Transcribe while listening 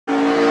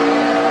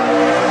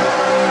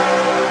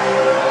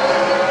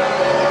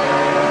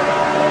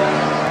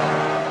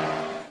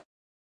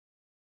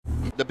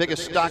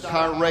biggest stock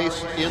car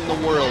race in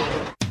the world.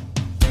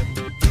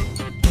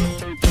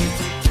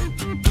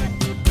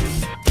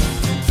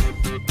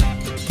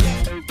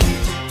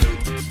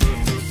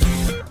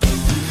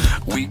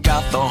 We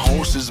got the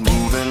horses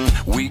moving,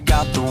 we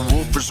got the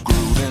woofers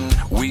grooving,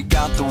 we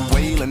got the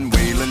wailing,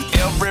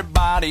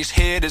 everybody's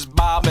head is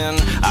bobbing.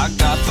 I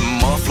got the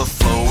muffler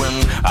flowing,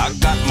 I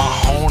got my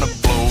horn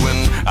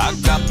blowing, I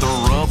got the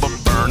rubber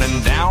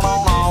burning down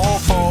on all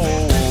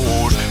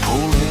fours.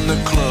 Pulling the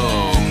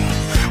club,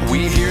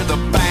 we hear the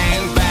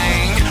bang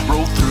bang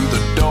roll through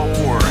the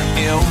door.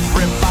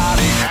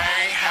 Everybody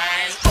hang,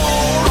 hang,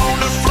 fall on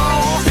the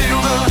floor,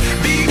 feel the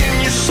beat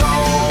in your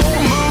soul.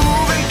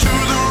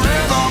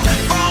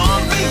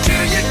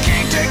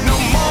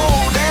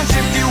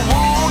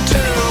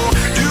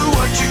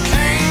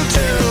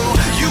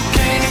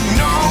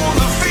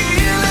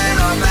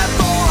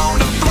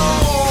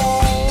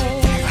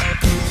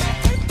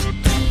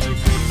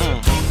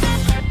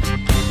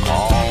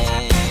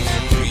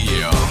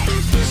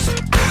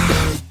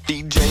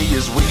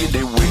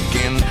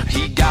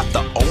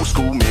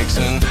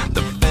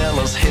 The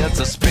fellas' heads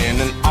are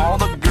spinning, all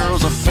the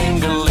girls are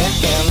finger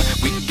licking.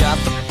 We got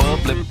the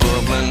bubbly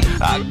bubbling,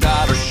 I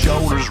got her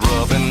shoulders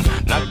rubbing,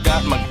 and I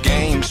got my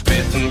game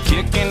spitting,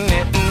 kicking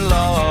it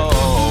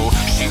low.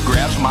 She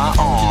grabs my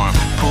arm,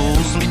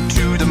 pulls me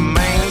to the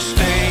main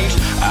stage,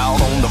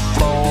 out on the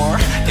floor.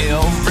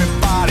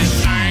 Everybody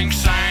sing,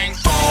 sing,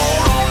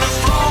 fall on the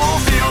floor,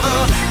 feel the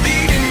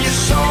beat in your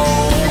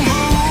soul.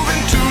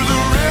 Moving to the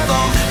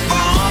rhythm,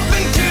 bump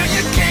until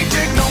you can't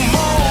take no more.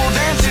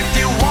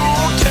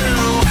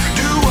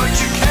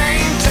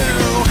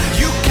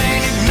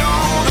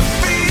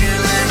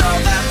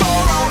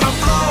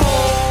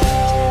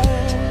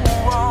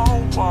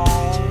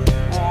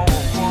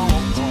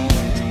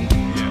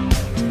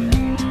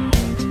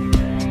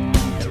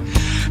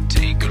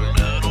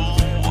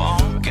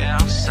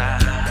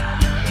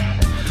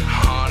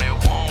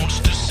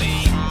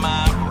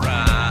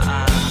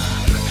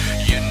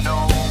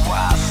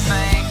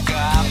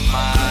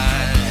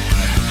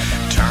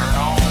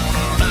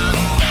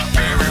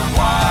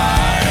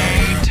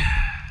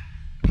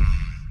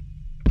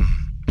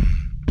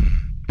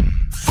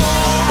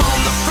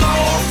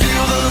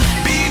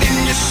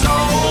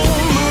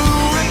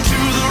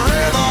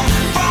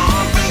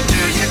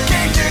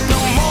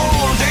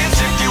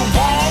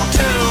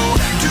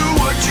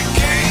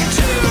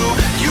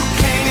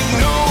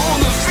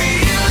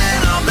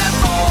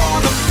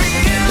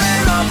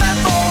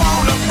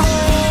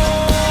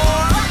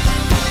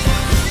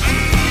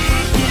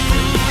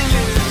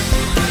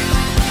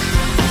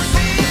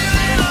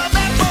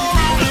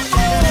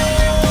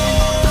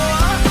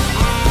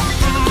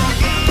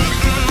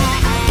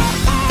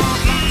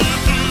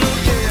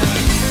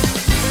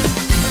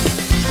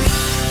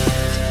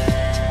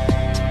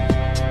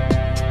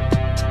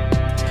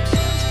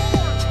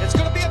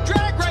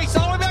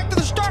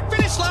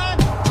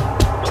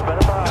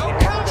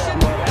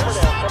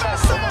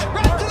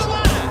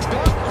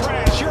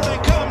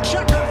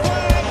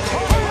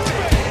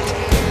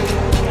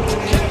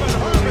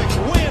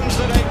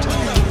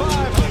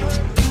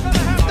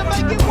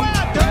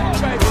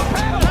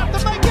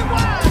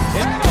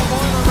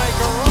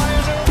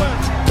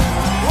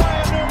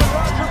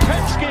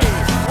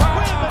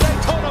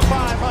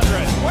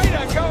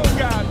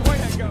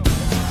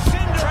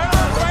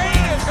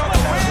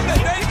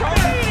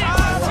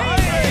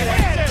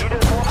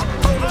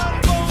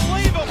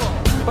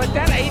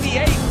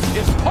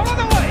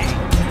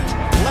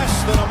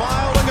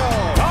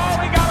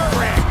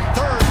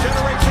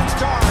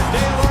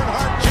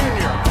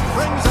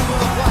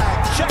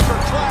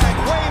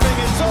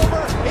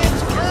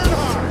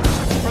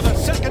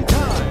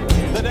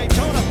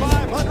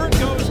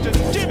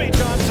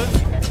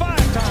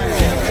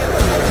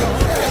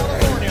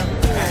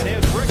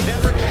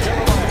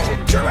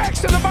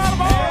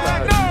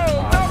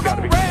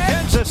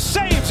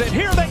 And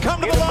here they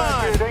come to the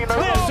line. This is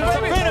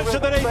the finish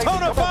of the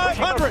Daytona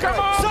 500.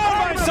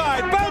 Side by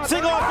side,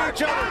 bouncing off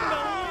each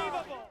other.